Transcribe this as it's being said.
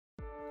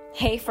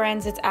Hey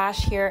friends, it's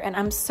Ash here, and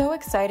I'm so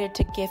excited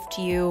to gift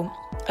you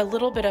a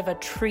little bit of a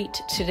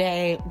treat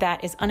today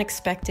that is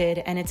unexpected.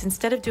 And it's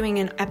instead of doing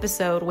an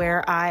episode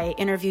where I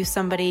interview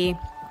somebody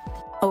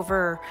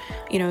over,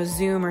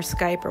 Zoom or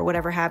Skype or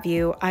whatever have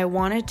you, I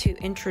wanted to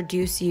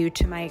introduce you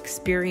to my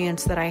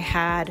experience that I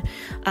had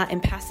in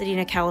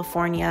Pasadena,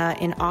 California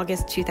in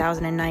August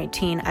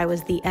 2019. I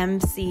was the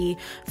MC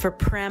for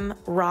Prem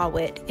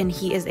Rawat, and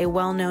he is a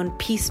well-known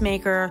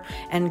peacemaker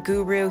and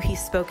guru.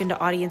 He's spoken to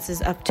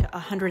audiences up to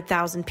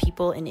 100,000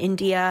 people in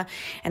India,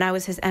 and I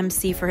was his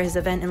MC for his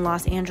event in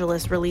Los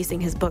Angeles, releasing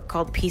his book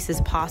called Peace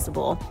is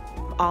Possible,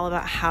 all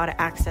about how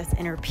to access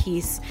inner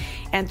peace.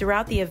 And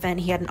throughout the event,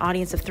 he had an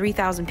audience of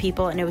 3,000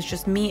 people, and it was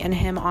just me and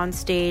him on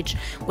stage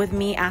with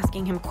me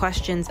asking him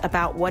questions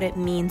about what it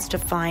means to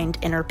find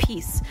inner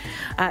peace.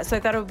 So I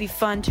thought it would be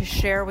fun to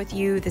share with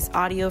you this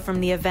audio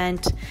from the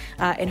event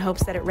in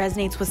hopes that it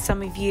resonates with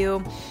some of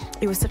you.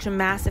 It was such a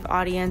massive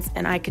audience,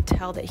 and I could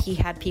tell that he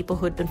had people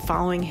who had been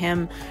following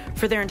him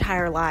for their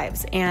entire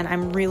lives. And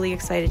I'm really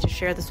excited to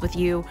share this with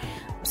you.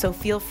 So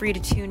feel free to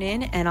tune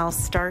in, and I'll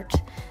start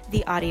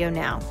the audio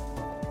now.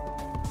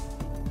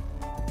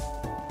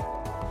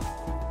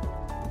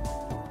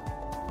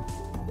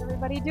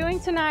 What are you doing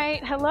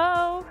tonight?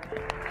 Hello.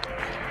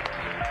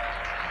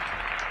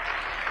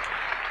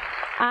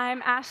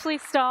 I'm Ashley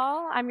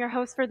Stahl. I'm your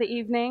host for the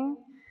evening.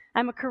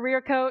 I'm a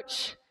career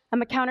coach.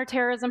 I'm a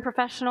counterterrorism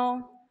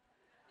professional.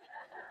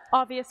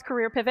 Obvious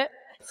career pivot.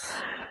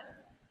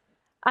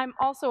 I'm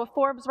also a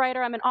Forbes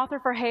writer. I'm an author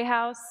for Hay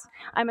House.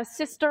 I'm a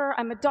sister.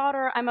 I'm a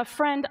daughter. I'm a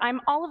friend. I'm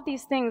all of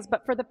these things.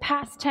 But for the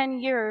past 10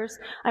 years,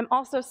 I'm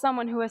also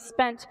someone who has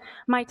spent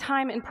my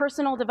time in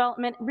personal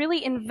development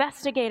really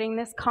investigating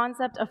this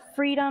concept of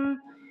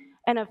freedom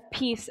and of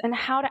peace and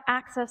how to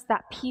access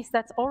that peace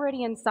that's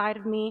already inside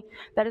of me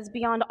that is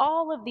beyond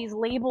all of these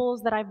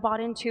labels that I've bought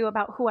into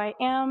about who I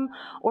am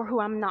or who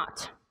I'm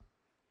not.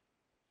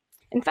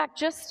 In fact,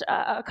 just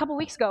a couple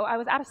weeks ago, I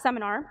was at a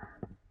seminar,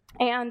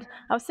 and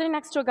I was sitting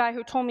next to a guy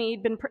who told me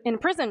he'd been in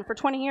prison for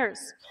 20 years.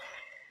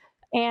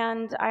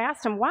 And I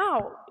asked him,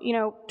 wow,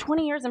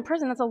 20 years in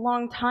prison, that's a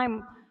long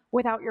time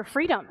without your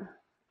freedom.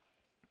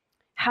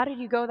 How did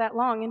you go that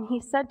long? And he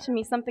said to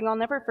me something I'll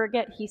never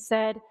forget. He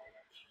said,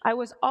 I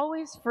was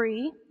always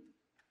free.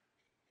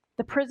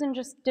 The prison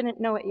just didn't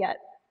know it yet.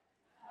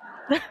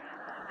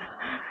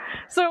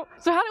 So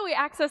how do we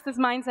access this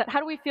mindset?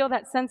 How do we feel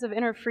that sense of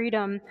inner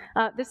freedom?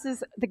 This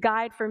is the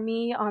guide for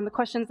me on the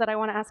questions that I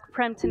want to ask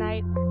Prem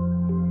tonight.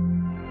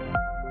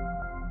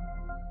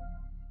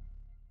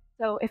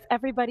 So if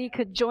everybody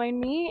could join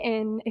me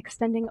in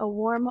extending a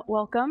warm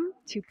welcome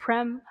to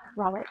Prem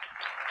Rawat.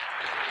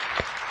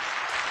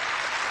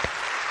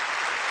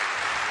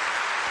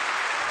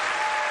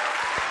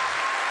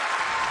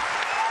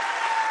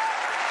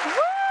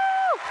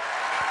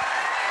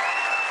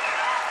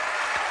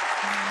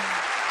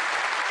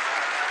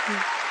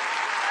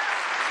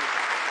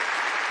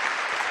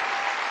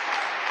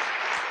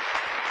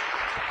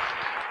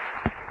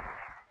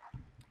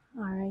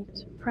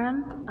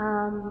 Prem,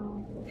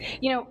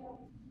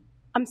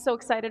 I'm so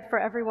excited for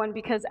everyone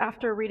because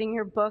after reading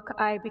your book,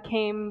 I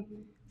became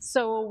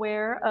so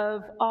aware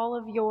of all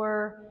of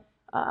your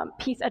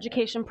peace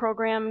education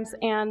programs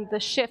and the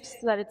shifts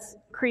that it's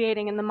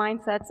creating in the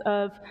mindsets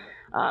of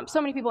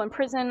so many people in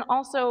prison,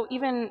 also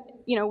even,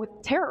 with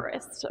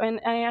terrorists. And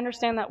I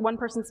understand that one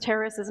person's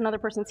terrorist is another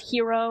person's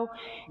hero,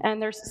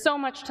 and there's so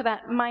much to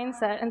that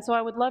mindset. And so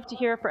I would love to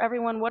hear for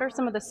everyone, what are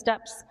some of the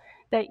steps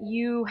that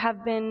you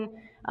have been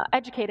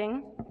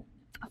educating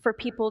for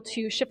people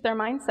to shift their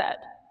mindset?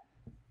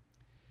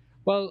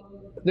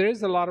 Well, there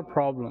is a lot of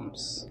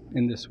problems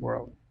in this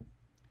world.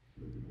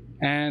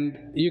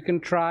 And you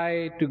can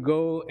try to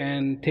go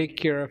and take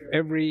care of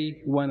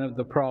every one of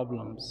the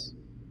problems.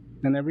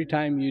 And every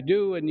time you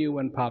do, a new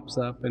one pops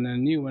up, and a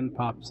new one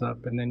pops up,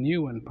 and a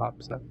new one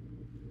pops up.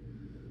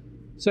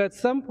 So at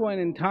some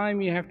point in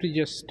time, you have to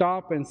just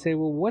stop and say,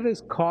 well, what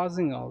is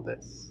causing all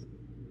this?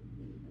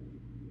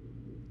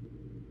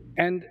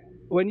 And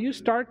when you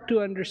start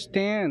to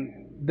understand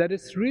that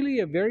it's really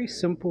a very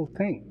simple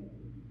thing,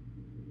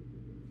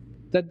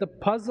 that the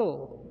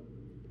puzzle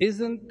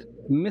isn't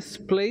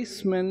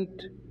misplacement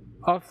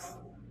of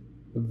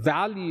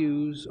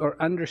values or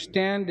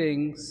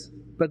understandings,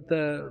 but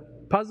the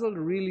puzzle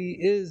really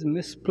is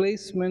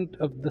misplacement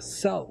of the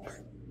self,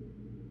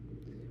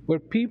 where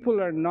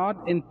people are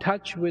not in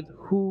touch with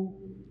who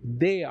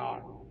they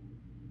are,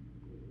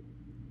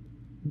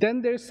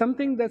 then there's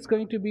something that's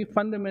going to be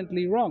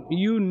fundamentally wrong.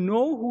 You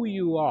know who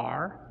you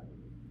are,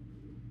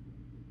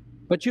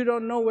 but you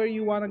don't know where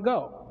you want to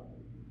go.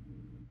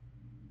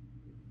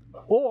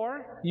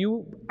 Or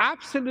you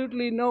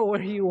absolutely know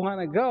where you want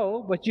to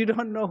go, but you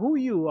don't know who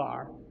you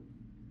are.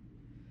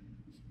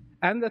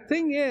 And the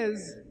thing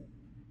is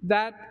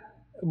that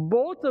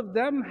both of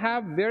them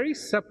have very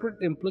separate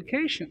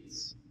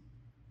implications.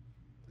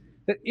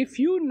 That if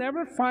you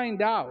never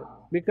find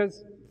out,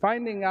 because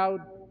finding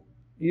out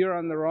you're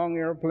on the wrong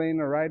airplane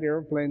or right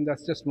airplane,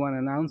 that's just one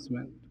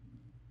announcement.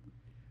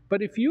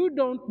 But if you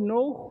don't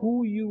know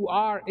who you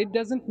are, it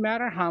doesn't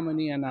matter how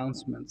many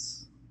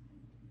announcements,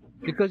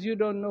 because you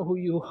don't know who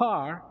you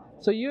are.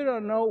 So you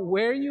don't know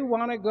where you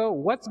want to go,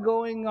 what's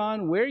going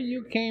on, where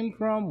you came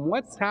from,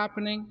 what's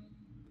happening.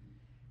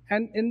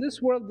 And in this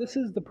world, this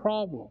is the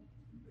problem.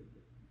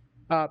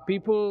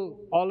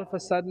 People all of a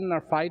sudden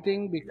are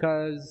fighting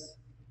because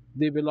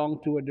they belong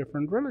to a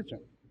different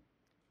religion.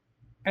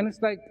 And it's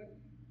like,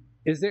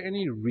 is there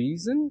any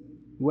reason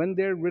when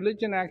their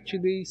religion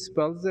actually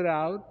spells it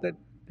out that,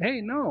 hey,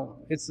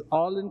 no, it's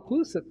all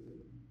inclusive?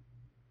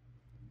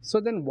 So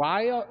then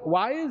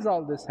why is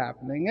all this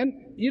happening? And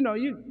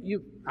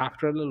you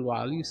after a little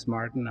while, you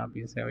smarten up.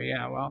 You say, oh,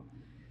 yeah, well,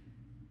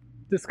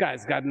 this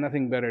guy's got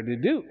nothing better to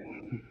do.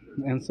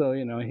 And so,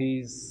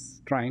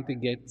 he's trying to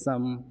get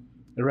some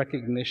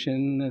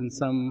recognition and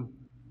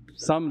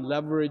some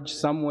leverage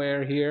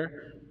somewhere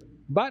here.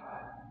 But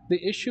the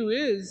issue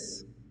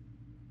is,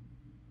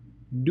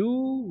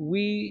 do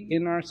we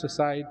in our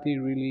society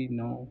really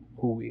know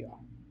who we are?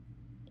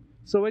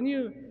 So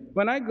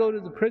when I go to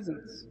the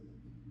prisons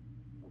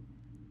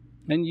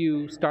and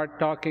you start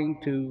talking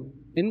to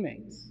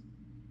inmates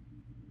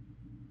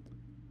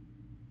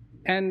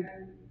and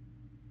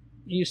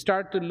you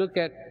start to look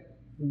at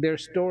their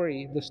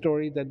story, the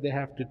story that they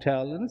have to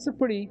tell, and it's a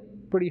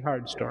pretty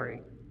hard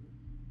story.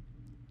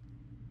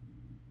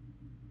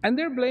 And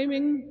they're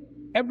blaming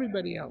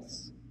everybody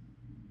else.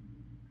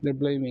 They're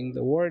blaming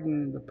the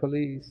warden, the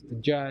police, the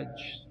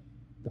judge,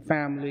 the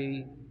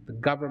family, the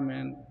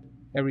government,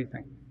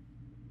 everything.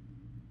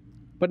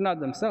 But not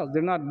themselves.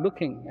 They're not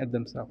looking at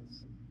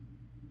themselves.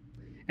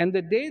 And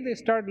the day they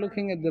start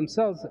looking at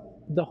themselves,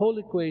 the whole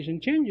equation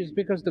changes,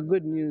 because the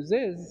good news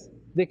is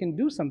they can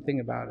do something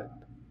about it.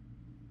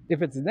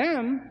 If it's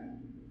them,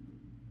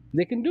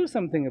 they can do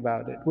something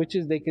about it, which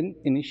is they can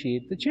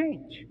initiate the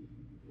change.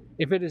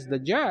 If it is the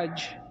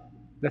judge,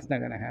 that's not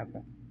going to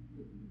happen.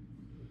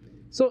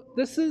 So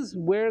this is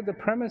where the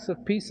premise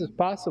of peace is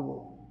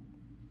possible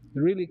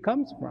really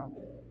comes from.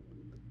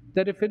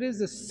 That if it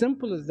is as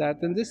simple as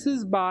that, then this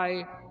is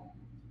by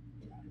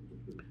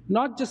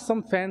not just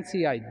some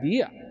fancy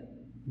idea,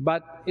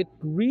 but it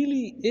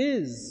really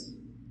is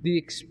the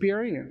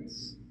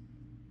experience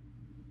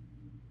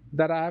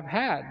that I've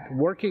had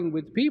working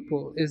with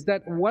people, is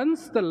that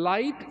once the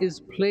light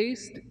is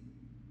placed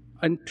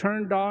and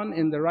turned on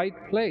in the right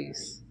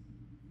place,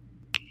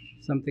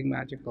 something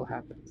magical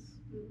happens.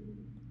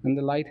 And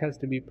the light has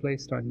to be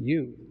placed on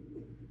you,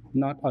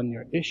 not on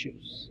your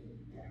issues.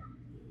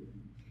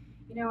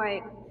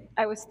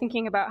 I was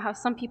thinking about how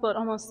some people, it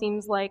almost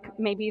seems like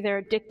maybe they're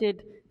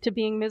addicted to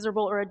being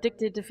miserable or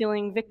addicted to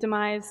feeling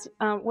victimized.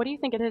 What do you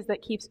think it is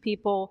that keeps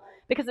people,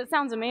 because it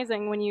sounds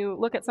amazing when you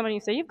look at somebody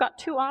and say, you've got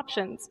two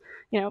options,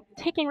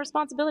 taking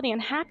responsibility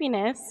and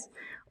happiness,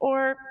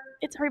 or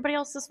it's everybody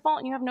else's fault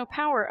and you have no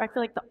power. I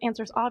feel like the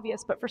answer is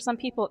obvious, but for some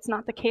people it's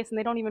not the case, and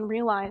they don't even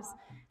realize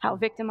how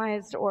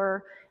victimized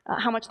or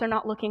how much they're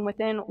not looking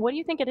within. What do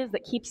you think it is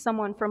that keeps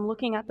someone from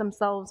looking at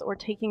themselves or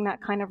taking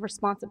that kind of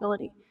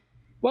responsibility?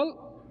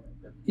 Well,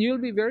 you'll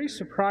be very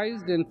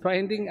surprised in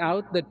finding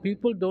out that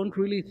people don't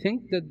really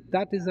think that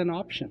that is an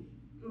option.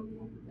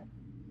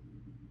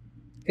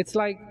 It's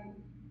like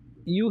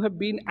you have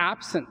been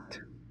absent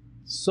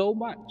so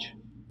much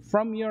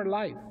from your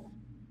life.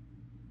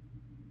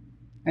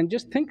 And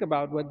just think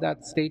about what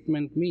that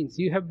statement means.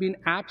 You have been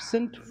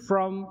absent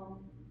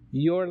from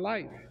your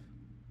life.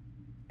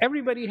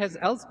 Everybody else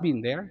has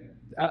been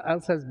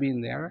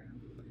there.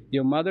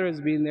 Your mother has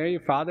been there,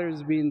 your father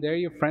has been there,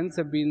 your friends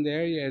have been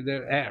there,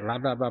 blah,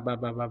 blah, blah, blah,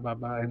 blah, blah, blah,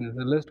 blah, and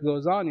the list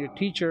goes on. Your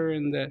teacher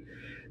and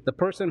the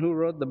person who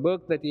wrote the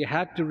book that you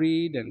had to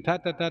read, and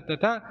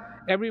ta-ta-ta-ta-ta.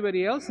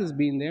 Everybody else has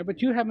been there,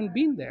 but you haven't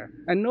been there.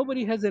 And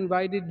nobody has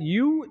invited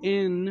you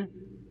in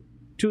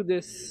to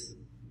this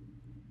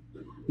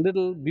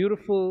little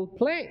beautiful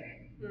play.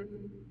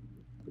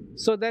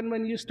 So then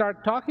when you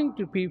start talking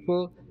to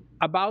people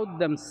about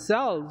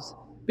themselves,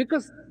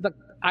 because the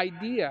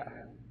idea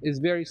is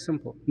very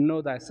simple,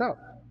 know thyself.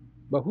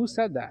 But who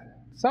said that?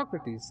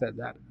 Socrates said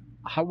that.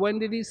 When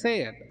did he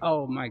say it?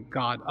 Oh my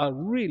God, a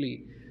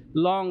really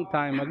long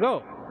time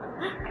ago.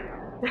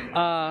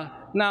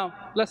 Now,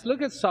 let's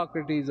look at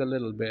Socrates a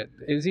little bit.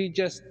 Is he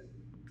just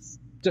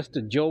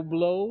a Joe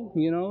Blow,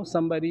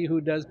 somebody who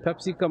does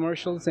Pepsi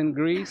commercials in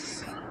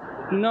Greece?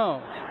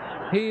 No,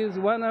 he is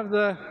one of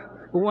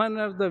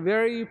the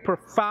very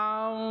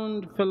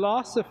profound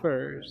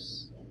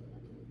philosophers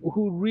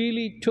who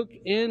really took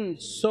in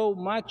so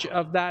much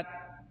of that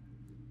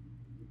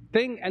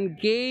thing and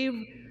gave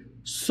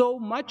so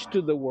much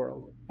to the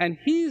world. And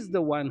he's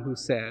the one who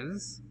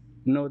says,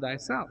 know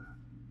thyself.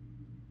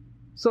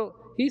 So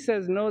he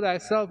says, know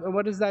thyself, and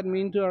what does that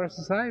mean to our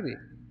society?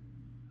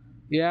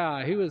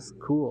 Yeah, he was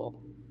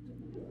cool.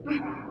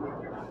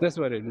 That's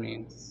what it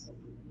means.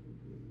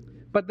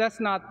 But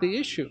that's not the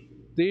issue.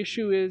 The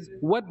issue is,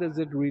 what does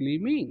it really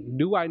mean?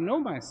 Do I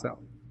know myself?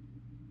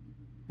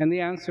 And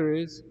the answer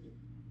is,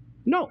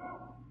 no.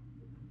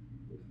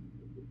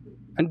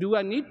 And do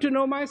I need to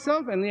know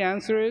myself? And the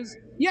answer is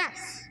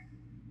yes.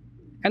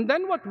 And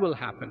then what will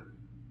happen?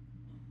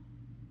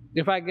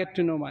 if I get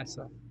to know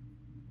myself.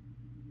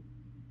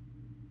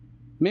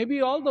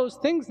 Maybe all those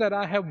things that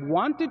I have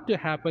wanted to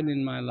happen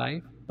in my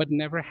life but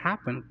never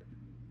happened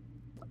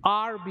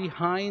are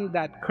behind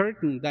that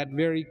curtain, that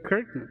very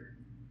curtain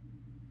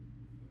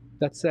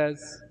that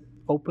says,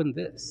 open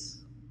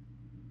this.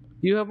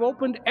 You have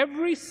opened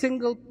every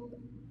single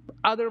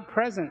other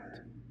present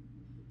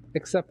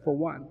except for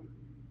one.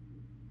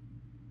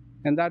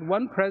 And that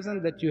one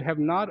present that you have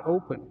not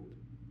opened,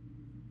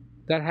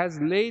 that has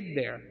laid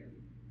there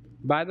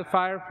by the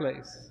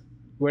fireplace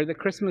where the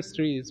Christmas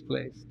tree is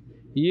placed,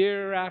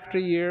 year after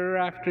year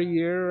after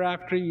year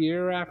after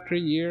year after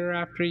year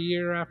after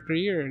year after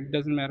year, it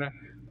doesn't matter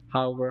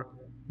however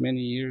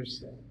many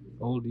years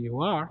old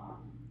you are,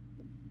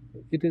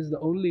 it is the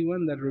only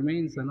one that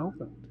remains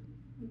unopened.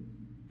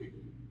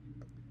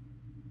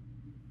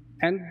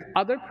 And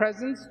other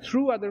presents,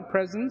 through other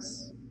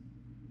presents,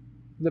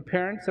 the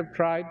parents have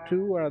tried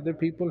to, or other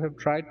people have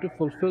tried to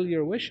fulfill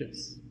your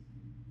wishes.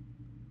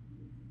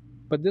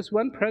 But this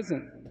one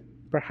present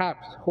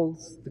perhaps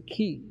holds the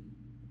key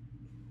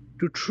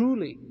to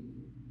truly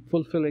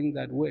fulfilling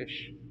that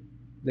wish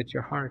that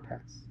your heart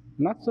has,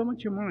 not so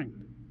much your mind.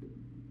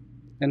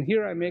 And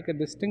here I make a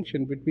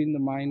distinction between the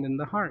mind and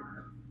the heart,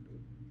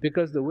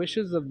 because the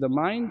wishes of the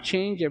mind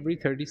change every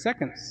 30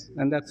 seconds,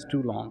 and that's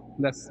too long.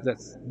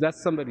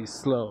 That's somebody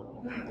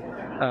slow.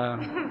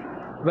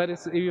 But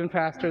it's even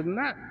faster than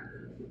that.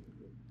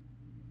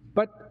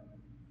 But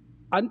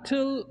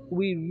until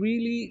we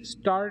really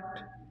start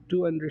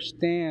to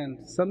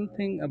understand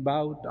something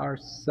about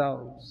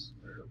ourselves,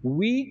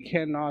 we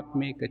cannot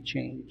make a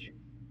change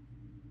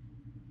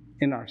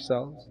in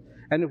ourselves.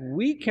 And if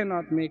we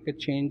cannot make a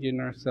change in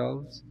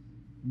ourselves,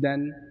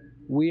 then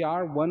we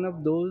are one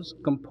of those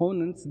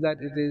components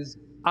that it is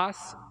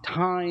us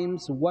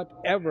times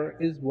whatever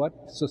is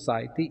what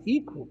society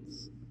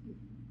equals.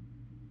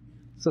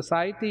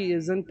 Society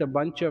isn't a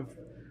bunch of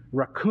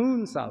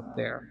raccoons out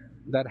there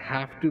that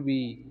have to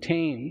be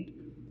tamed.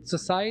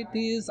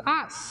 Society is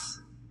us.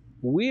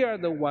 We are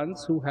the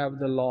ones who have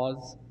the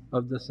laws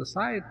of the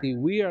society.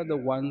 We are the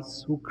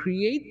ones who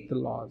create the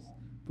laws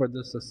for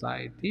the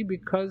society,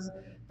 because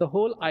the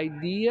whole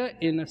idea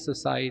in a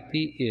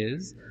society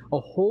is a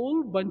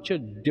whole bunch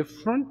of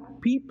different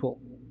people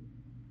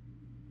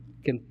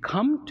can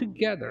come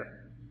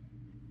together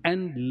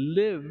and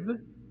live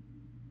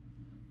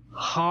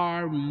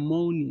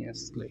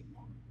harmoniously.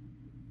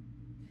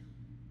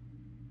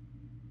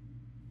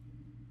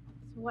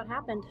 So what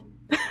happened?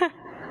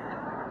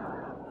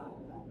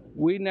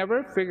 We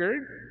never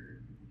figured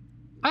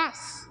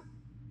us.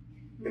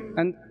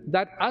 And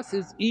that us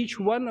is each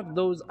one of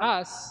those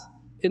us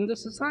in the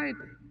society.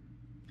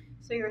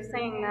 So you were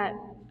saying that,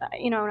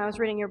 when I was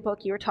reading your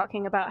book, you were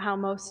talking about how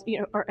most,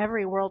 or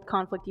every world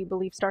conflict you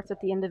believe starts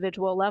at the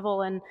individual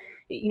level, and,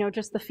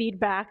 just the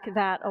feedback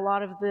that a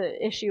lot of the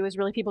issue is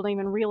really people don't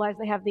even realize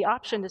they have the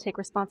option to take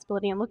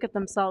responsibility and look at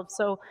themselves.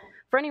 So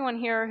for anyone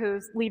here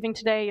who's leaving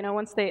today,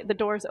 once the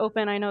doors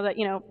open, I know that,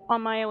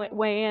 on my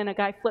way in, a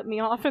guy flipped me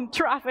off in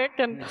traffic,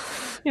 and,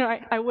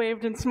 I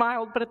waved and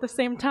smiled, but at the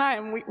same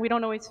time, we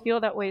don't always feel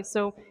that way.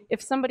 So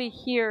if somebody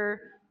here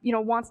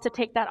wants to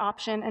take that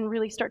option and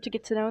really start to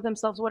get to know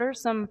themselves, what are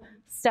some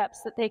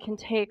steps that they can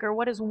take, or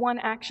what is one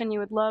action you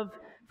would love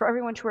for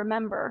everyone to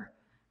remember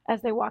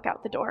as they walk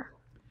out the door?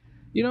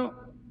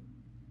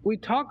 We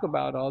talk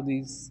about all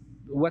these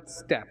what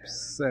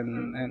steps,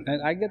 and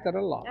I get that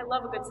a lot. I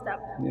love a good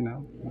step.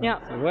 Yeah.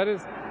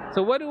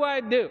 So what do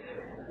I do?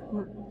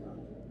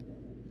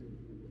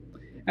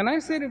 And I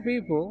say to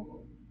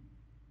people,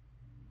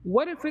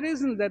 what if it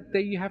isn't that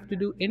you have to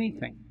do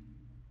anything?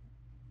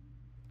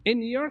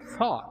 In your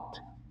thought,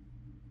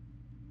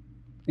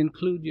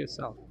 include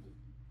yourself.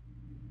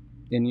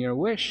 In your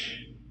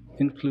wish,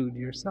 include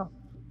yourself.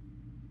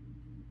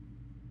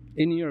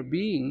 In your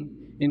being,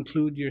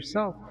 include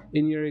yourself.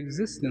 In your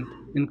existence,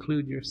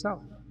 include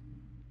yourself.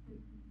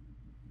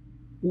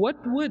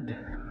 What would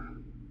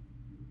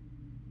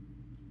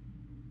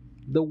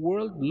the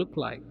world look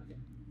like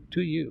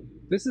to you?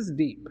 This is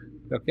deep,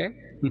 okay?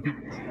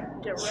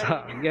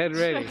 So, get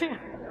ready.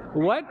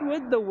 What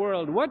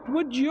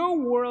would your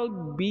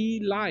world be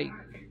like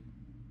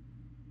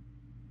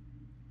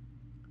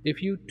if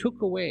you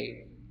took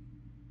away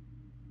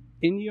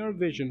in your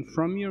vision,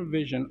 from your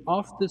vision,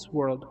 of this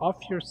world,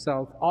 of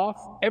yourself, of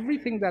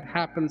everything that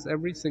happens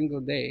every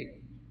single day,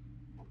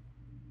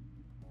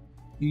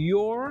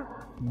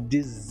 your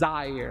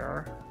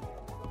desire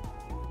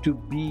to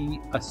be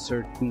a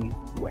certain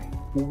way?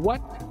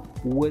 What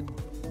would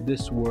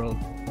this world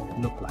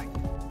look like?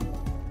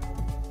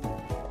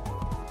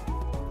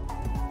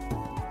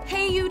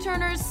 Hey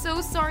U-Turners,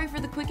 so sorry for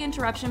the quick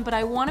interruption, but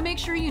I want to make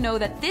sure you know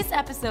that this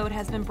episode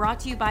has been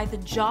brought to you by the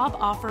Job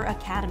Offer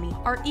Academy,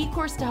 our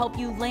e-course to help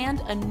you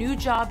land a new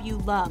job you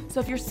love. So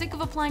if you're sick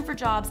of applying for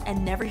jobs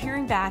and never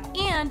hearing back,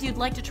 and you'd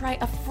like to try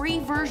a free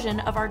version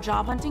of our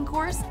job hunting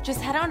course, just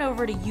head on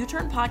over to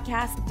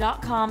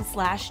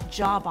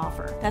uturnpodcast.com/job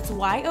offer. That's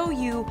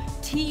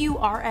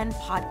YOUTURN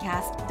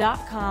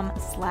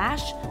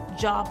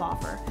podcast.com/job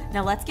offer.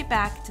 Now let's get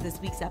back to this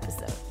week's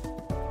episode.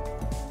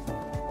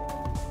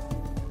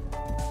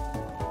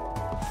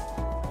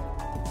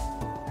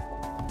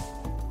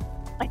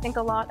 I think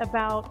a lot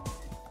about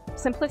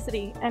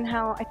simplicity and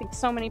how I think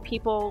so many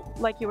people,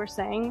 like you were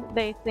saying,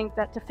 they think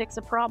that to fix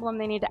a problem,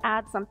 they need to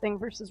add something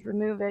versus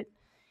remove it.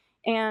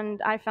 And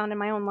I found in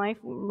my own life,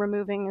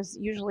 removing is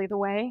usually the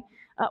way.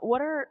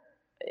 What are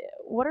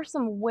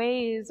some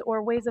ways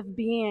or ways of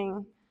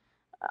being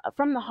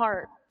from the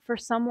heart for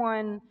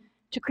someone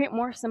to create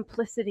more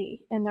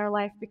simplicity in their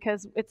life,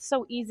 because it's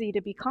so easy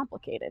to be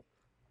complicated?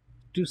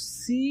 To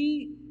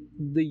see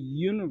the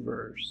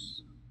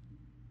universe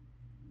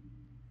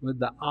with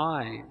the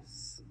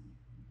eyes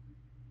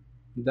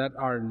that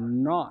are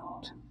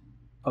not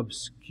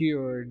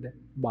obscured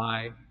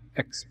by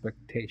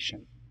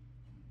expectation.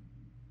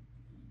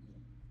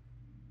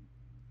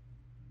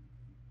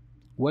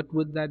 What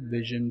would that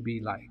vision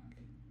be like?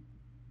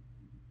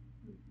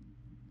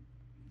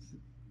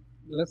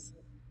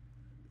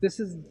 This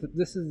is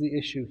the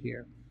issue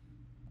here.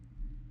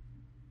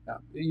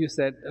 You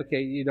said,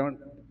 okay, you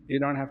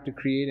don't have to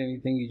create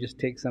anything, you just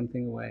take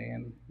something away,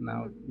 and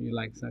now you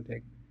like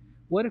something.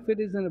 What if it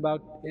isn't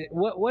about,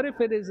 what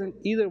if it isn't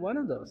either one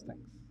of those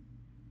things?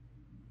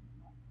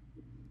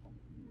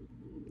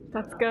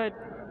 That's good.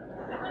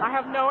 I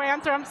have no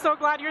answer. I'm so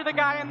glad you're the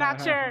guy in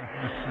that chair.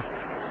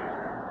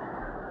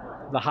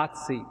 The hot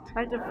seat.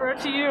 I defer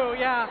to you,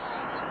 yeah.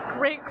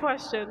 Great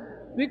question.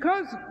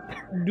 Because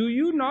do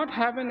you not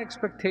have an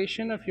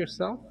expectation of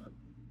yourself?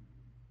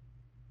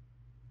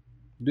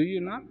 Do you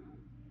not?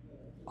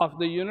 Of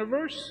the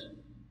universe?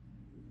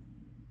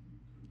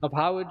 Of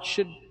how it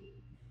should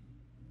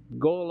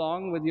go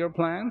along with your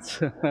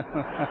plans?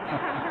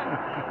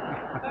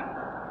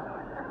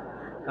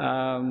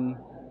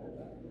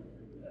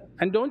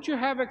 And don't you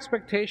have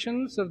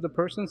expectations of the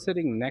person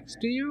sitting next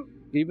to you,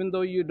 even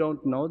though you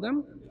don't know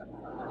them?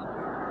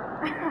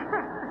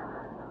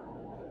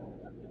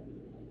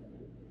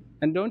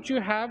 And don't you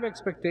have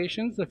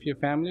expectations of your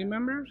family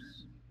members?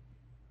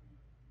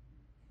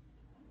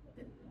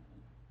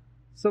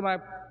 So my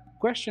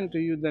question to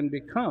you then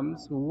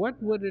becomes, what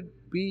would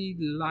it be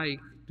like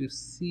to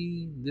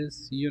see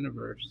this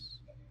universe,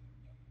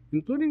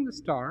 including the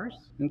stars,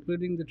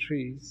 including the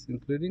trees,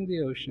 including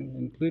the ocean,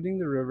 including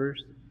the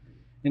rivers,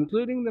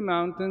 including the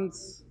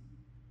mountains,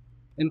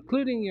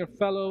 including your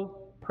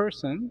fellow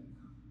person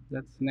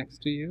that's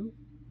next to you,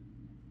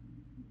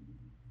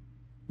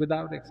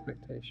 without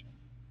expectation?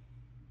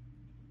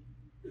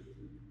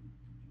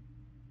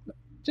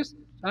 Just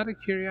out of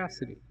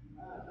curiosity.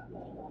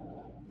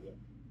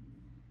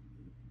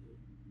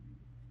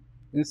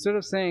 Instead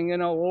of saying,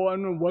 oh, I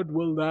know, what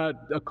will that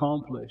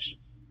accomplish?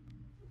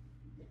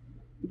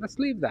 Let's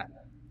leave that.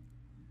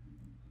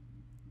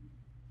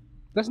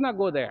 Let's not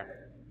go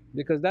there,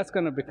 because that's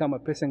going to become a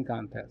pissing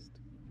contest.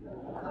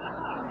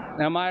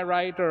 Am I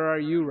right or are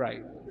you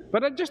right?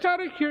 But just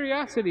out of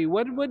curiosity,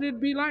 what would it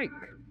be like?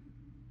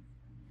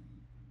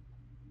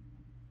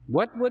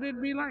 What would it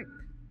be like?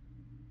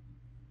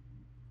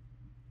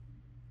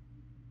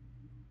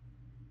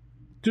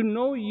 To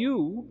know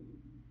you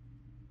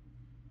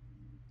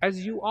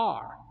as you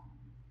are.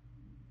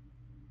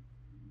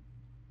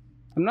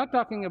 I'm not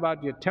talking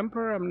about your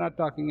temper, I'm not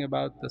talking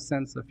about the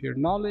sense of your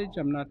knowledge,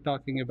 I'm not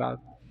talking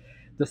about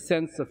the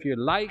sense of your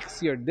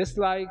likes, your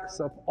dislikes,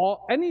 of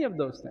any of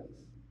those things.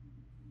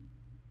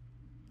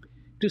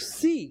 To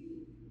see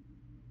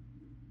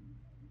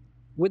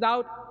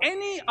without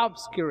any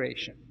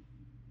obscuration,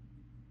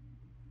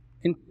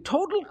 in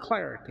total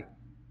clarity,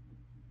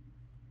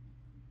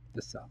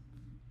 the self.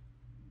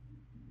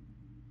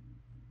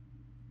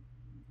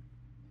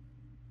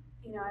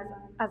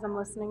 As I'm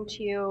listening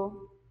to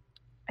you,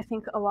 I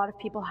think a lot of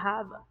people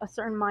have a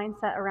certain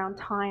mindset around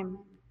time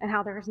and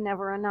how there's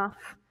never enough,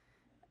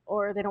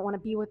 or they don't want to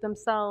be with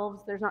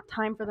themselves, there's not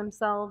time for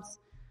themselves.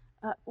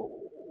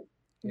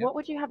 What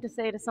would you have to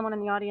say to someone in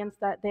the audience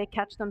that they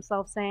catch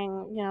themselves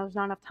saying, there's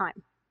not enough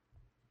time?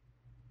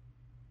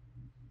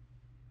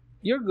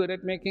 You're good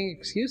at making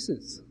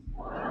excuses.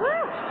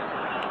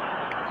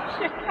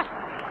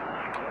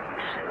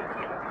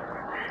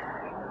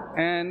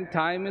 And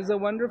time is a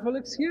wonderful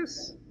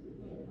excuse.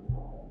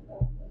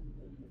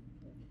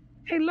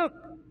 Hey, look,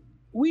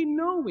 we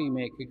know we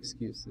make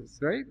excuses,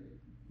 right?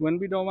 When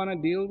we don't want to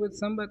deal with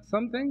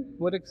something,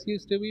 what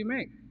excuse do we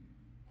make?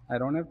 I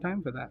don't have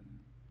time for that.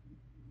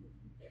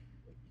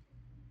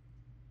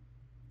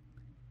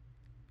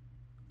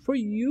 For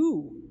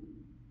you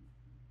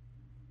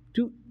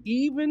to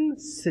even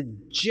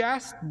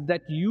suggest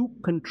that you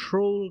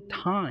control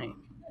time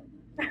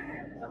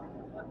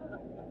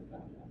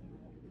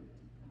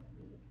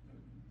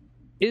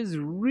is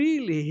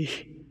really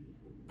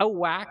a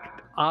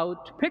whacked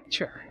out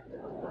picture.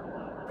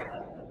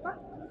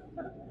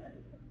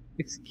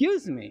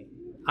 Excuse me,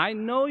 I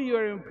know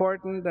you're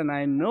important and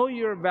I know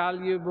you're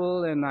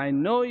valuable and I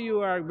know you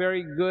are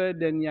very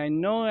good and I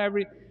know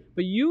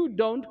but you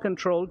don't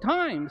control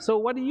time. So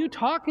what are you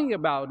talking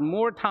about?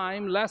 More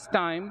time, less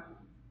time?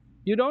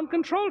 You don't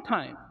control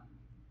time.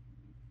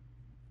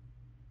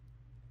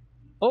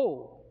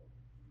 Oh,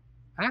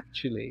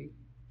 actually,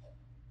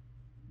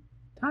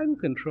 time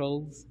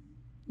controls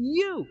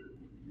you.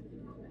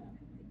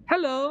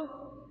 Hello.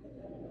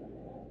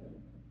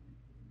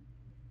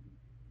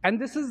 And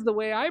this is the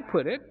way I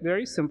put it,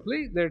 very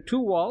simply. There are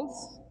two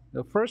walls.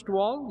 The first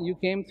wall you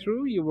came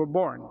through, you were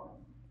born.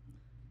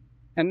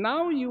 And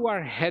now you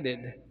are headed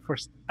for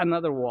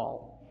another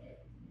wall.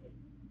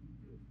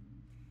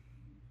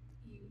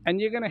 And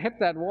you're going to hit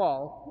that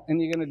wall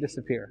and you're going to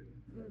disappear.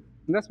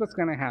 And that's what's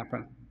going to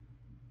happen.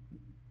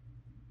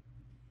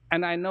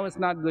 And I know it's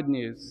not good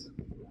news.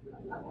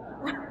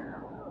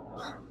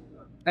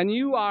 And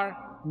you are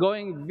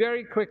going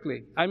very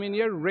quickly. I mean,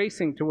 you're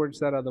racing towards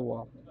that other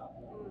wall.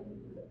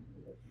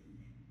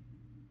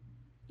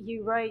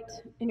 You write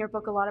in your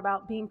book a lot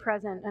about being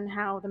present and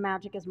how the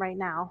magic is right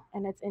now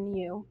and it's in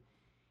you.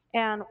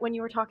 And when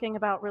you were talking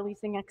about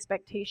releasing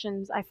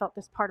expectations, I felt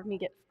this part of me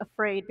get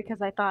afraid because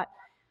I thought,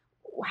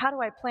 how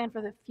do I plan for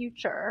the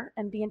future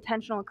and be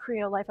intentional and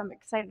create a life I'm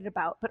excited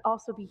about, but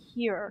also be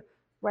here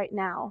right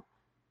now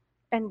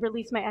and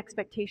release my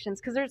expectations?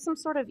 Because there's some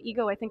sort of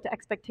ego, I think, to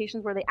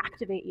expectations where they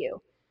activate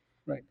you.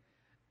 Right.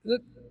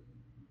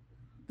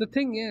 The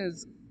thing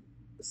is,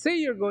 say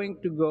you're going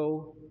to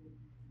go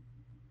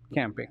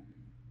camping.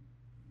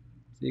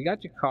 So you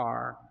got your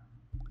car,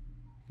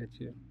 get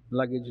your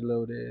luggage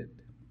loaded,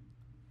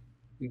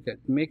 you got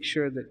make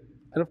sure that,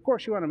 and of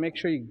course you want to make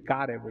sure you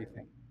got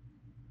everything.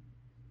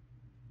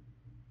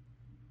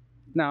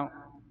 Now,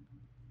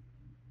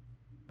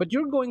 but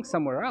you're going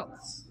somewhere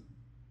else.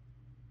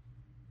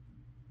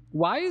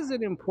 Why is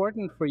it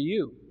important for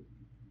you?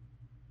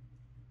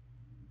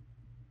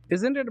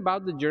 Isn't it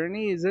about the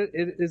journey?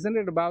 Isn't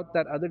it about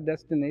that other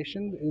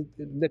destination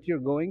that you're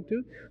going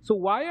to? So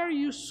why are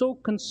you so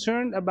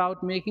concerned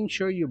about making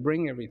sure you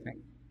bring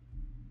everything?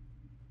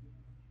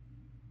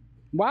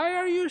 Why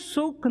are you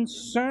so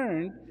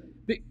concerned?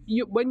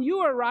 When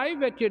you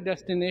arrive at your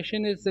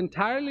destination, it's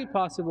entirely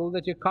possible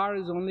that your car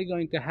is only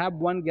going to have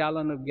 1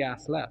 gallon of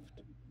gas left.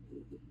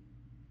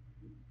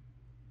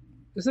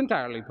 It's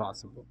entirely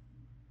possible.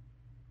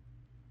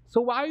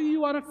 So why do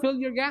you want to fill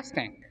your gas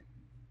tank?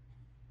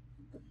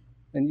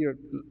 And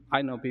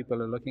I know people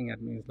are looking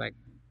at me, it's like,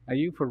 are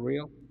you for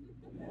real?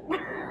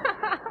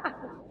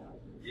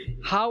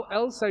 How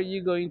else are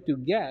you going to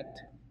get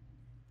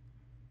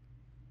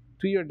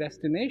to your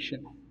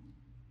destination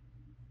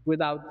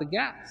without the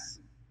gas?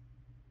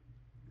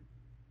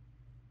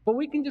 But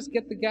we can just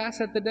get the gas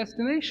at the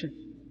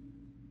destination.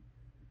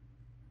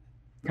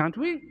 Can't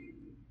we?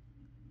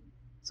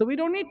 So we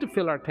don't need to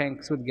fill our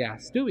tanks with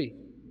gas, do we?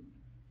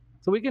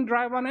 So we can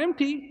drive on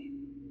empty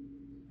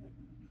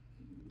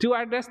to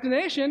our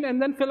destination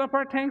and then fill up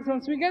our tanks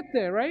once we get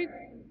there, right?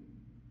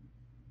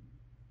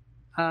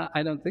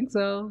 I don't think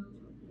so.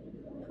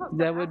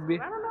 That would be...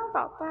 I don't know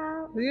about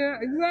that. Yeah,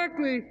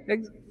 exactly.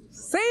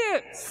 Say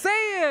it,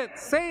 say it,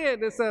 say it.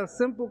 It's a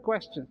simple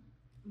question.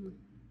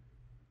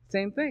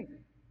 Same thing.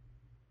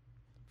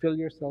 Fill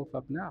yourself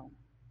up now.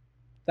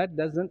 That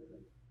doesn't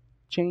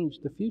change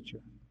the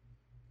future.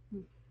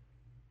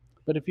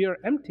 But if you're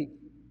empty,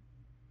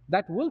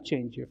 that will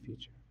change your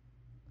future.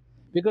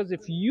 Because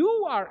if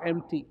you are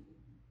empty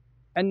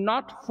and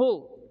not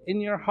full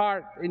in your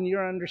heart, in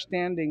your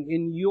understanding,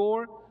 in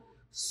your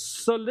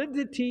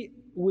solidity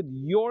with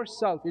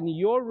yourself, in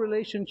your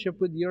relationship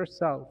with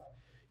yourself,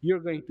 you're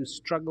going to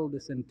struggle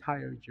this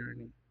entire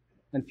journey.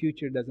 And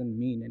future doesn't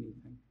mean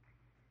anything.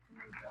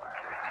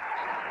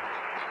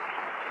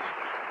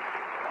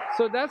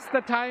 So that's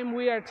the time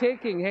we are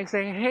taking,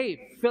 saying,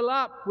 hey, fill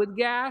up with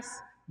gas,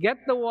 get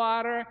the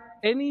water,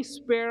 any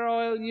spare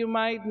oil you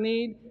might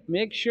need,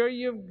 make sure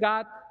you've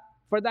got,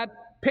 for that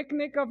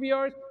picnic of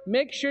yours,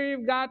 make sure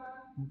you've got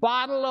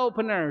bottle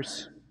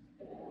openers.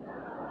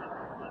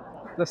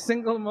 The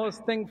single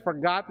most thing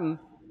forgotten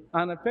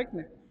on a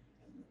picnic.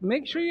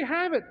 Make sure you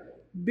have it,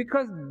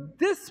 because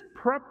this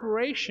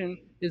preparation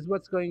is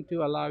what's going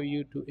to allow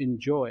you to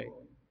enjoy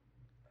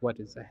what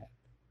is ahead.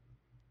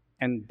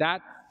 And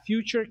that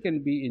future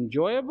can be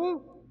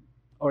enjoyable,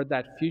 or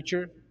that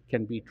future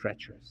can be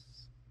treacherous.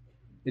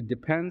 It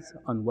depends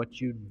on what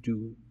you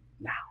do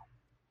now.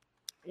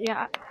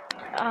 Yeah.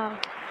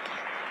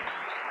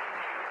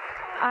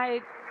 I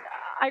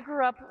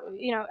grew up,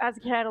 as a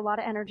kid, I had a lot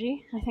of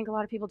energy. I think a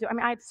lot of people do. I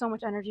mean, I had so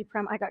much energy,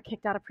 Prem. I got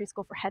kicked out of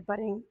preschool for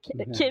headbutting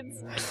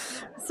kids.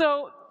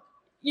 So,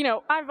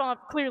 I've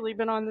clearly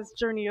been on this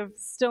journey of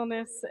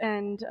stillness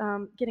and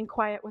getting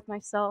quiet with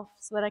myself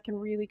so that I can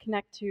really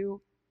connect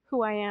to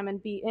who I am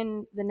and be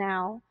in the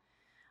now.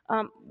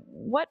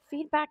 What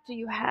feedback do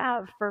you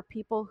have for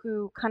people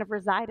who kind of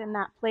reside in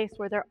that place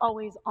where they're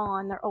always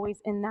on, they're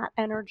always in that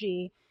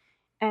energy,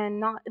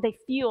 and they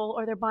feel,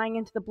 or they're buying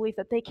into the belief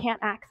that they can't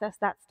access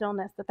that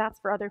stillness, that that's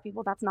for other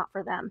people, that's not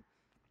for them?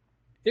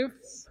 If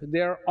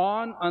they're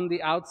on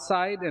the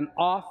outside and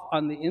off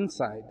on the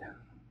inside,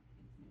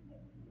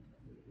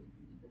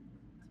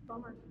 it's a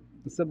bummer.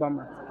 It's a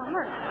bummer.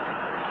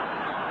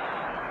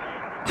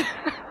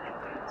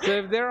 So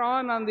if they're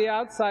on the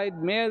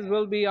outside, may as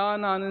well be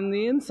on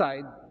the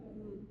inside,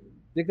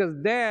 because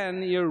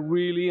then you're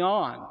really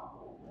on.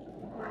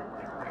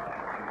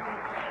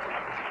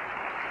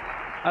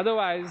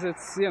 Otherwise,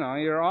 it's,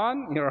 you're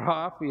on, you're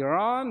off, you're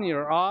on,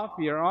 you're off,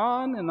 you're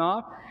on and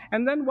off.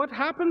 And then what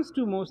happens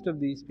to most of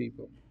these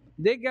people?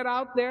 They get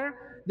out there,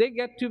 they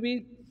get to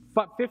be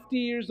 50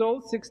 years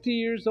old, 60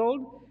 years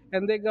old,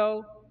 and they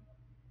go,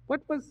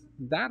 what was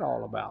that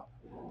all about?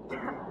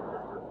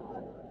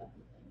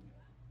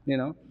 You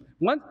know,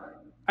 once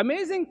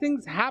amazing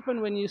things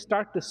happen when you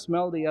start to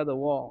smell the other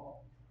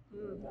wall.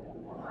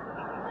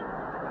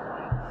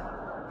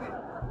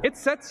 It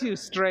sets you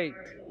straight.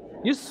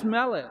 You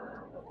smell it.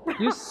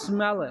 You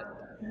smell it.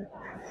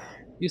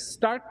 You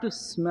start to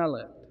smell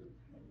it.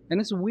 And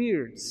it's a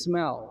weird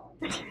smell.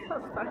 I was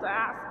about to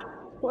ask,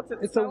 what's it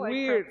It's smell a like,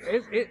 weird,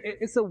 Prem?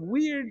 it's a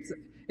weird,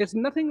 it's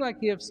nothing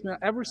like you have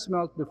ever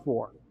smelled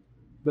before,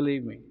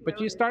 believe me. But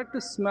you start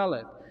to smell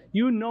it.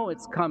 You know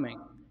it's coming.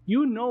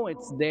 You know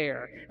it's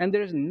there. And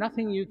there's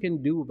nothing you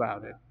can do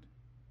about it.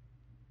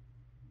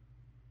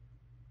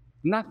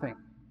 Nothing.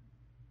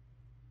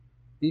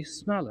 You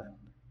smell it.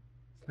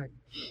 It's like,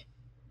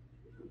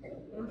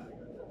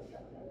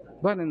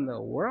 what in the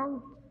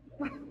world?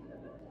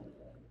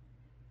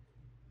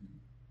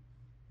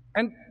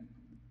 And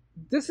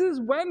this is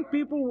when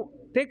people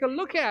take a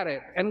look at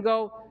it and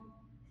go,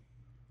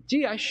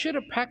 gee, I should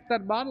have packed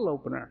that bottle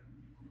opener.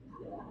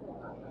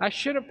 I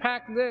should have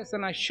packed this,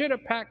 and I should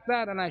have packed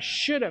that, and I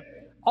should have.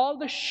 All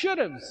the should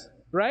haves,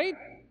 right?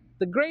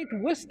 The great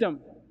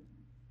wisdom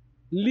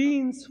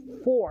leans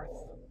forth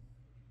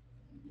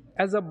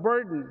as a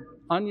burden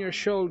on your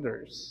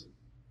shoulders.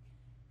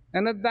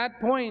 And at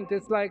that point,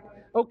 it's like,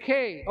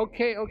 okay.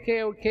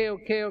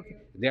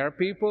 There are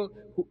people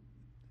who,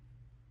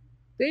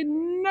 they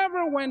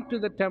never went to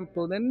the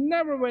temple, they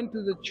never went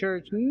to the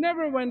church,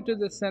 never went to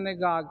the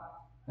synagogue,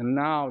 and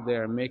now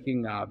they're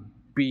making a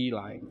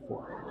beeline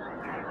for it.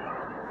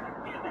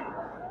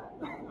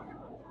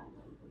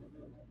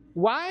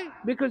 Why?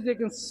 Because they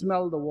can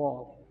smell the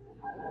wall.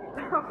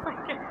 Oh my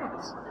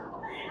gosh.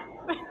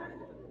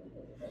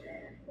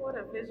 What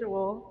a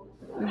visual.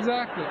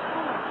 Exactly. Oh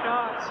my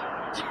gosh.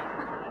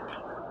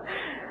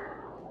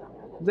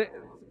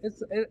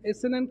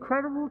 It's an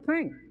incredible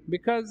thing,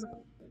 because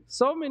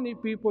so many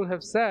people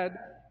have said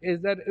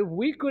is that if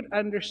we could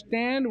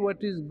understand what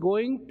is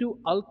going to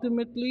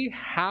ultimately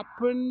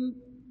happen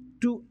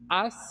to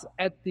us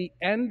at the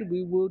end,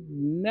 we would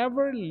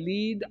never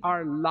lead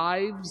our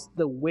lives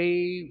the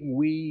way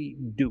we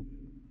do.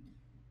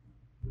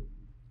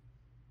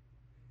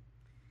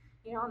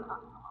 You know,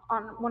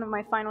 on one of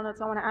my final notes,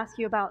 I want to ask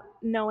you about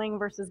knowing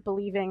versus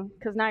believing,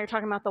 because now you're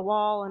talking about the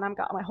wall, and I've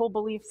got my whole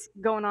beliefs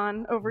going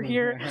on over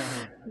here.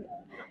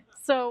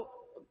 So,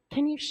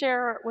 can you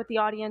share with the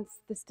audience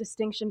this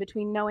distinction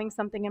between knowing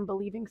something and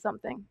believing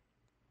something?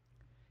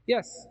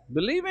 Yes,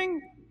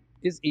 believing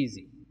is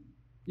easy.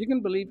 You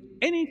can believe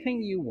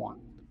anything you want.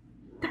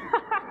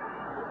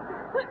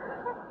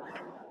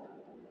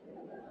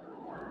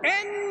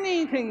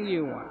 Anything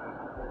you want.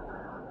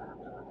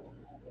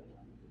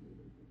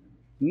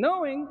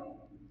 Knowing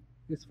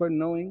is for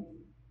knowing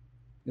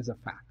is a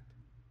fact.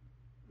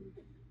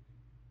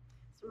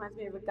 This reminds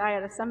me of a guy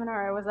at a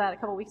seminar I was at a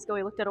couple weeks ago.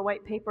 He looked at a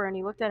white paper and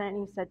he looked at it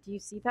and he said, "Do you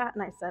see that?"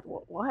 And I said,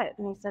 "Well, what?"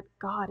 And he said,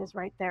 "God is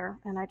right there."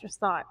 And I just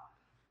thought,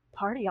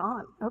 party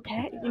on.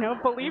 Okay,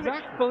 believe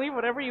it, believe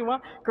whatever you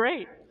want.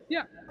 Great.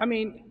 Yeah, I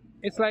mean,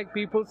 it's like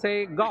people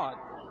say God.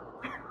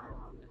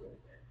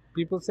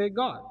 People say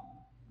God.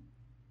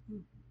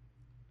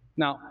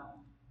 Now,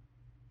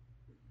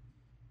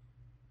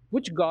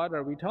 which God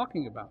are we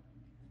talking about?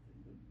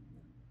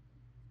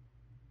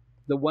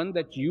 The one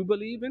that you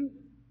believe in?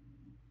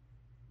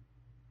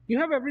 You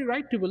have every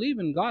right to believe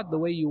in God the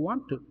way you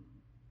want to.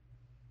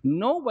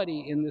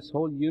 Nobody in this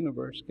whole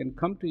universe can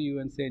come to you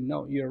and say,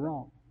 no, you're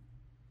wrong.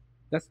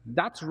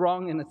 That's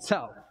wrong in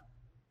itself.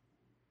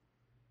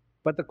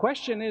 But the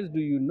question is, do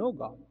you know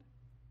God?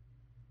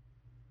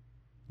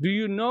 Do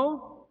you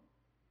know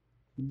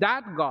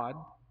that God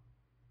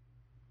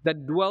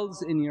that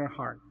dwells in your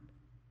heart?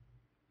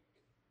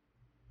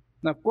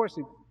 Now, of course,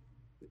 it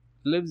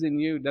lives in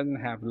you,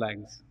 doesn't have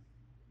legs,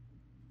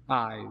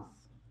 eyes,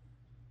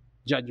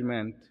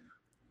 judgment.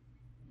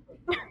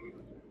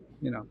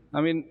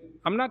 I mean,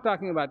 I'm not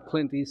talking about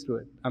Clint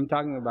Eastwood. I'm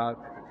talking about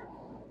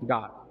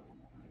God.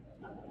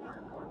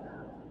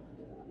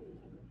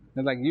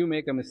 It's like you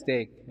make a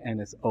mistake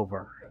and it's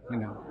over,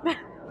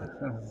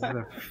 It's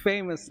a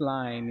famous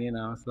line,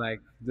 it's like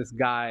this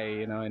guy,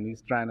 and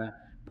he's trying to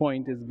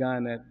point his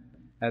gun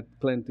at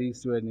Clint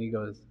Eastwood and he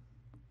goes,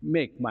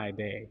 "Make my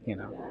day,"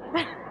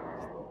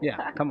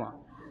 Yeah, come on.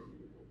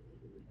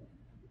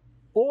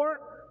 Or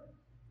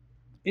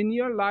in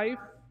your life,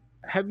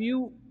 have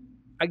you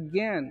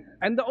again,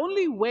 and the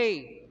only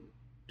way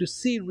to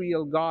see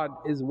real God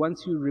is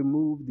once you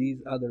remove these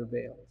other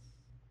veils.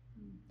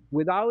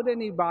 Without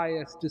any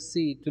bias to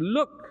see, to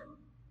look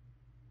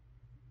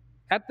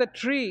at the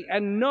tree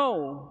and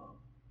know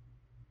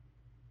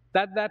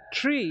that that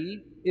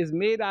tree is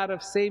made out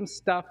of same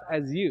stuff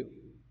as you.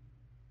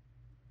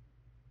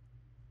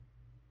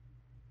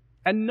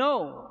 And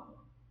know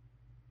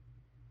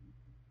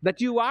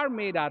that you are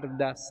made out of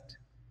dust.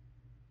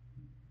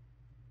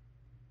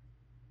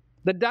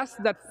 The dust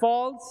that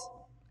falls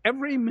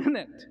every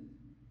minute.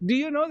 Do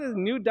you know there's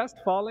new dust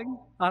falling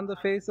on the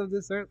face of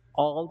this earth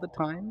all the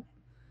time?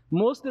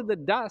 Most of the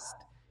dust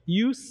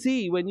you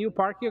see when you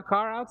park your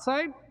car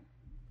outside,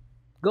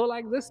 go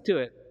like this to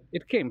it.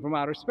 It came from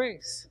outer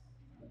space.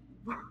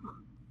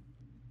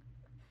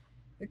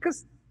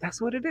 Because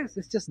that's what it is.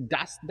 It's just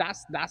dust,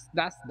 dust, dust,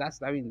 dust,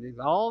 dust. I mean, there's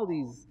all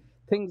these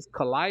things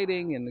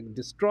colliding and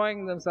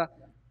destroying themselves.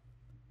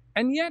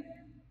 And yet,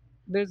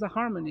 there's a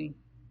harmony.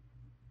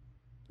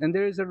 And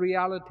there is a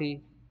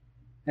reality.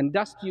 And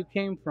dust you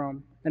came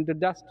from, and to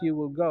dust you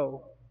will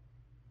go.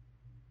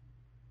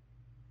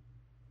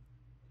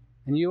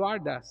 And you are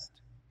dust.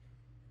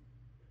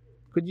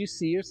 Could you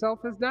see yourself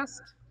as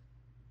dust?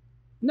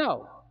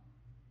 No,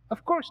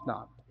 of course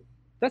not.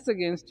 That's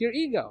against your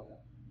ego.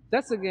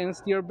 That's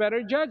against your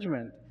better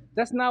judgment.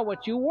 That's not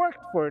what you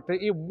worked for.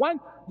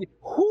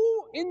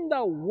 Who in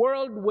the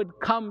world would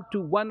come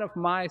to one of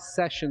my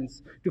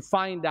sessions to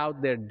find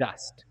out they're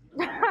dust?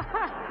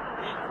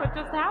 What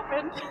just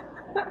happened?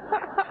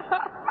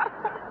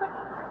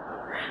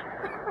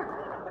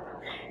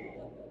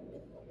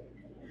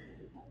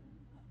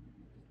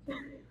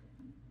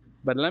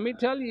 But let me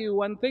tell you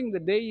one thing, the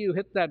day you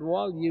hit that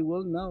wall, you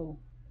will know.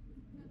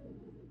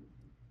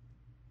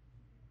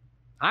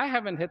 I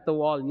haven't hit the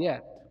wall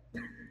yet.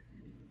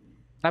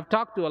 I've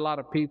talked to a lot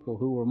of people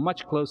who were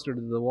much closer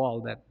to the wall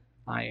than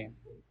I am.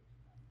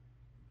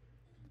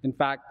 In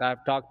fact,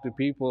 I've talked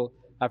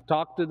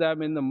to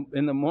them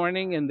in the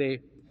morning, and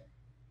they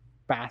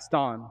passed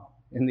on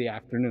in the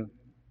afternoon.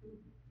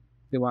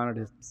 They wanted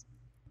to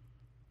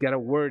get a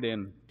word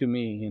in to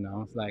me,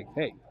 It's like,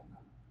 hey.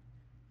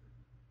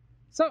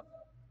 So,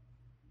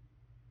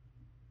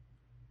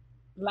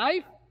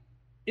 life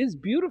is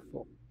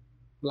beautiful.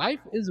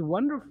 Life is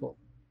wonderful.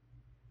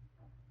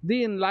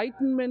 The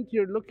enlightenment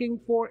you're looking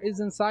for is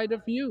inside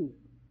of you.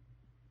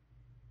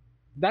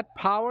 That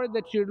power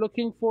that you're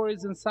looking for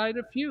is inside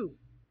of you.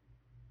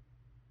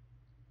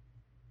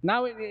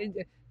 Now,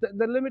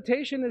 the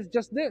limitation is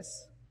just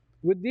this.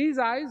 With these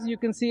eyes, you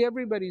can see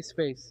everybody's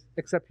face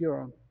except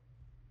your own.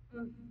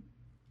 Mm-hmm.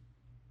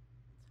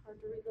 It's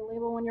hard to read the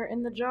label when you're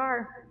in the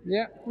jar.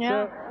 Yeah.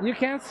 So you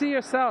can't see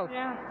yourself.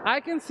 Yeah. I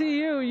can see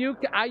you.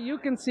 You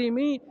can see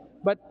me.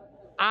 But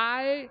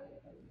I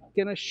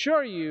can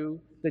assure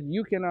you that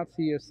you cannot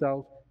see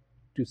yourself.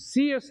 To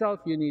see yourself,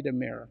 you need a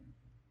mirror.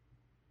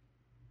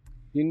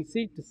 You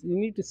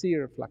need to see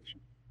your reflection.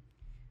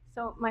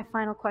 So my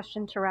final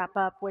question to wrap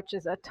up, which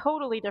is a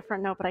totally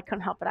different note, but I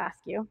couldn't help but ask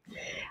you.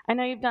 I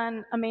know you've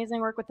done amazing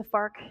work with the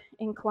FARC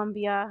in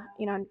Colombia,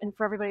 and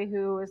for everybody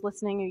who is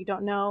listening or you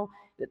don't know,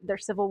 their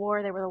civil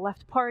war, they were the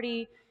left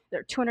party.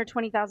 There are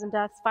 220,000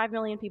 deaths, 5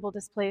 million people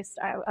displaced.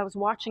 I was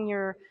watching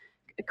your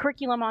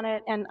curriculum on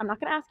it, and I'm not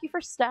going to ask you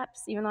for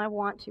steps, even though I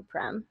want to,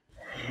 Prem.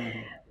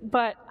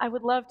 But I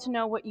would love to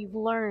know what you've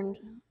learned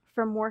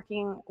from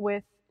working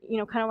with,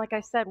 kind of like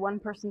I said,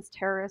 one person's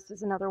terrorist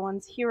is another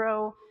one's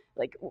hero.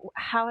 Like,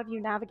 how have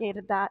you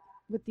navigated that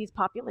with these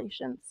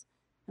populations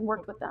and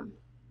worked with them?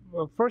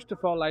 Well, first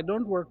of all, I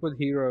don't work with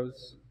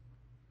heroes,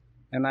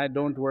 and I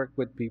don't work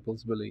with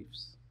people's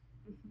beliefs.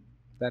 Mm-hmm.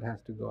 That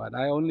has to go out.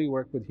 I only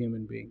work with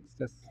human beings.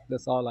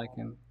 That's all I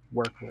can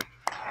work with.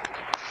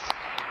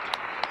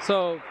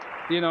 So,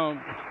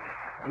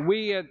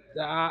 we at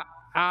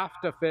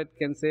AFTFIT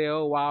can say,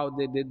 "Oh wow,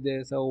 they did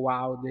this. Oh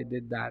wow, they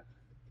did that."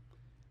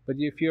 But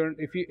if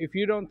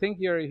you don't think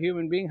you're a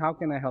human being, how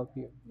can I help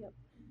you? Yep.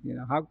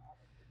 How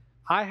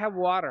I have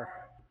water,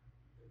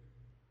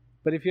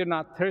 but if you're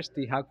not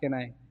thirsty, how can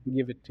I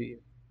give it to you?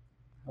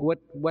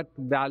 What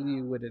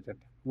value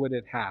would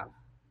it have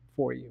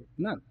for you?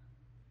 None.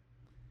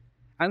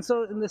 And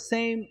so in the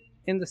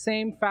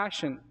same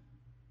fashion,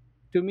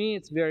 to me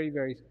it's very,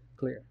 very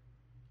clear.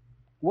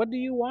 What do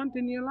you want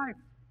in your life?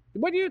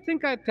 What do you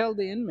think I tell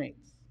the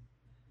inmates?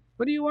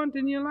 What do you want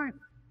in your life?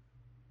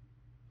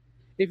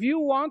 If you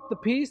want the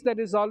peace that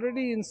is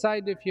already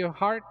inside of your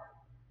heart,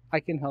 I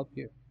can help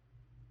you.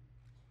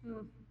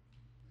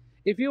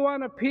 If you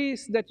want a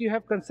peace that you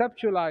have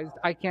conceptualized,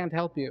 I can't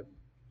help you.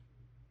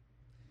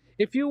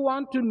 If you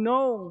want to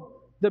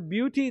know the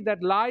beauty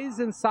that lies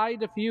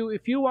inside of you,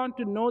 if you want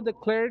to know the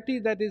clarity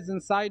that is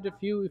inside of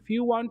you, if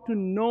you want to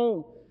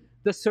know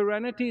the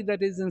serenity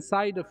that is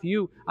inside of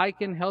you, I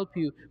can help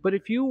you. But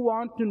if you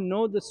want to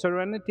know the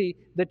serenity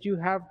that you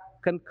have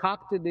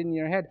concocted in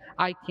your head,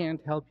 I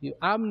can't help you.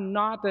 I'm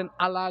not an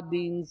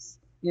Aladdin's,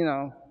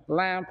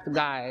 lamp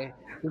guy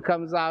who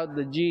comes out,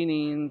 the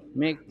genie, and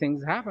make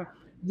things happen.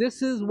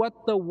 This is what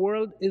the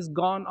world is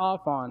gone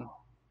off on.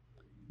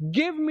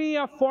 Give me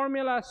a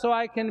formula so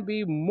I can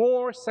be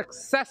more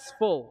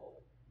successful.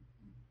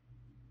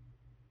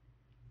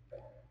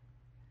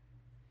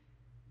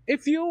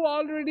 If you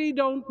already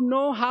don't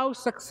know how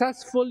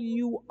successful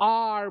you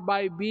are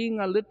by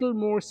being a little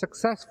more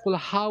successful,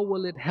 how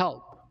will it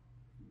help?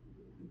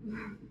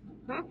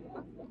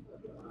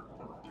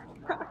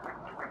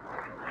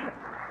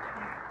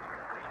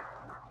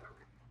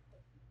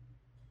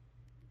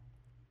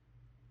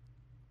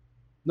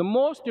 The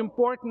most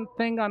important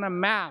thing on a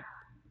map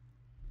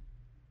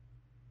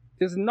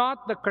is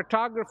not the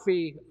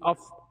cartography of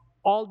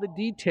all the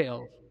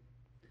details.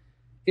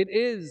 It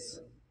is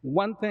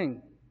one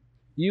thing.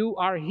 You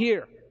are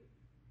here.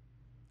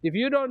 If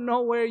you don't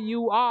know where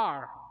you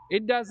are,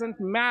 it doesn't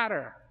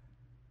matter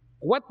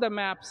what the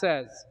map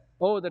says.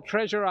 Oh, the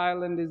treasure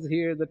island is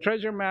here, the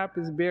treasure map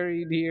is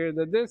buried here,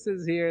 the this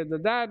is here, the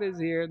that is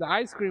here, the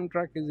ice cream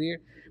truck is here.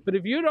 But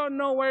if you don't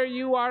know where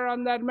you are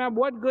on that map,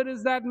 what good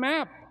is that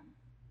map?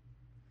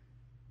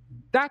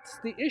 That's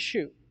the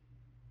issue.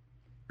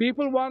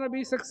 People want to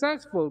be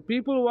successful.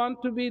 People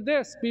want to be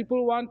this.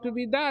 People want to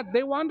be that.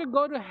 They want to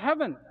go to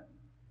heaven.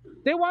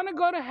 They want to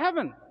go to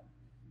heaven.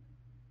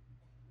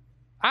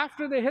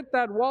 After they hit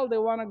that wall, they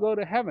want to go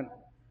to heaven.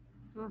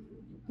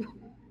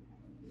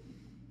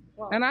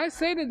 And I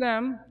say to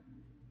them,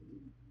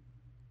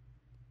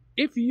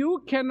 if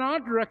you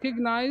cannot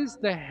recognize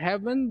the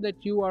heaven that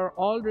you are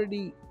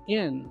already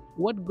in,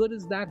 what good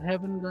is that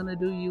heaven going to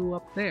do you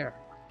up there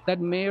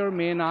that may or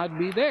may not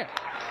be there?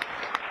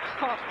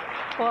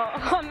 Well,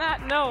 on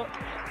that note,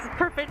 it's a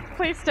perfect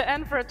place to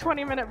end for a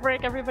 20-minute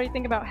break. Everybody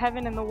think about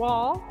heaven and the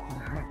wall.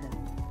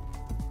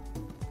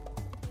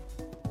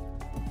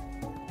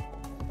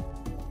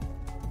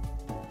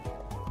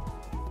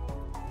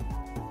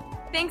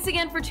 Thanks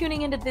again for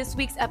tuning into this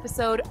week's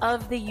episode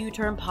of the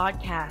U-Turn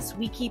Podcast.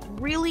 We keep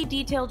really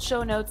detailed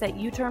show notes at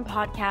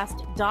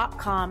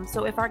uturnpodcast.com.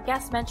 So if our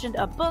guest mentioned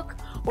a book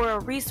or a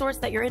resource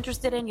that you're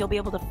interested in, you'll be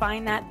able to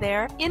find that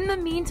there. In the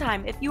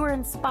meantime, if you were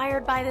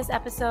inspired by this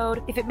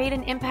episode, if it made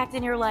an impact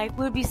in your life,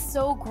 we would be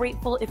so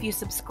grateful if you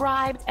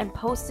subscribed and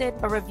posted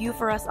a review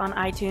for us on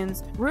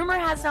iTunes. Rumor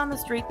has it on the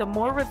street, the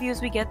more reviews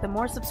we get, the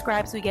more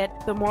subscribes we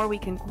get, the more we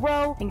can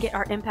grow and get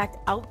our impact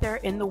out there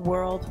in the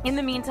world. In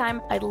the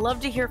meantime, I'd love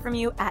to hear from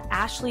you at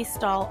Ashley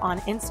Stahl on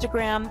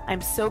Instagram.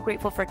 I'm so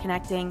grateful for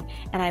connecting,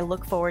 and I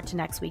look forward to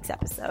next week's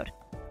episode.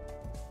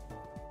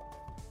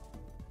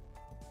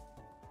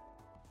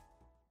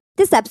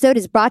 This episode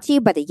is brought to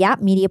you by the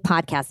Yap Media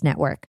Podcast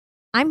Network.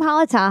 I'm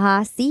Hala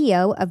Taha,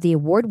 CEO of the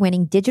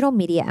award-winning digital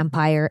media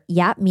empire,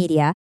 Yap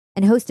Media,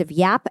 and host of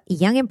Yap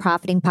Young and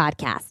Profiting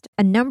Podcast,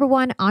 a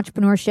 #1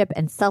 entrepreneurship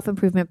and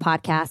self-improvement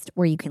podcast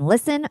where you can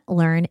listen,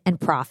 learn, and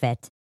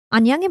profit.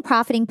 On Young and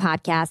Profiting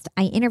Podcast,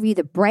 I interview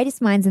the brightest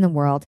minds in the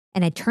world,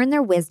 and I turn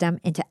their wisdom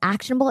into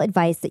actionable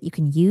advice that you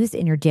can use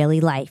in your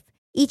daily life.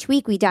 Each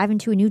week, we dive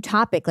into a new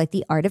topic like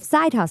the art of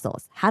side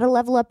hustles, how to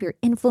level up your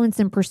influence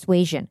and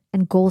persuasion,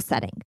 and goal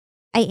setting.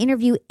 I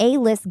interview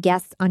A-list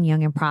guests on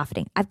Young and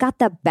Profiting. I've got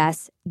the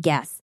best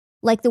guests,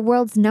 like the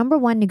world's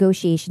 #1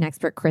 negotiation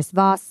expert, Chris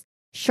Voss,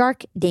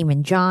 Shark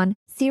Damon John,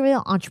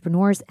 serial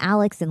entrepreneurs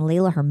Alex and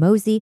Layla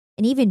Hermosi,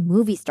 and even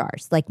movie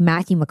stars like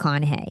Matthew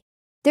McConaughey.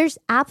 There's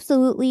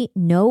absolutely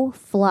no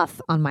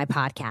fluff on my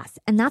podcast,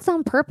 and that's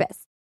on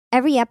purpose.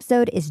 Every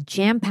episode is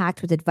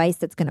jam-packed with advice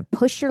that's going to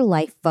push your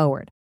life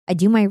forward. I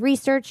do my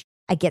research,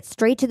 I get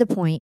straight to the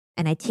point,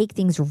 and I take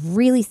things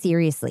really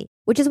seriously,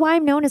 which is why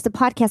I'm known as the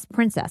podcast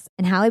princess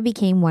and how I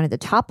became one of the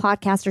top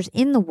podcasters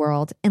in the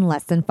world in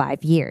less than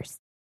 5 years.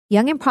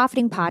 Young and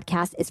Profiting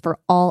Podcast is for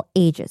all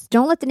ages.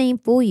 Don't let the name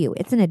fool you.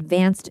 It's an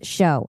advanced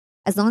show.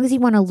 As long as you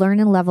want to learn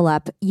and level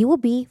up, you will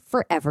be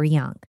forever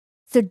young.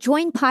 So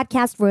join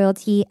Podcast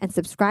Royalty and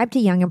subscribe to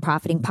Young and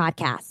Profiting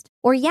Podcast,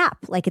 or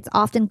YAP, like it's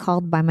often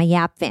called by my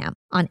YAP fam,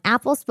 on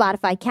Apple,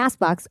 Spotify,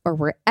 CastBox, or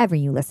wherever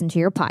you listen to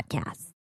your podcasts.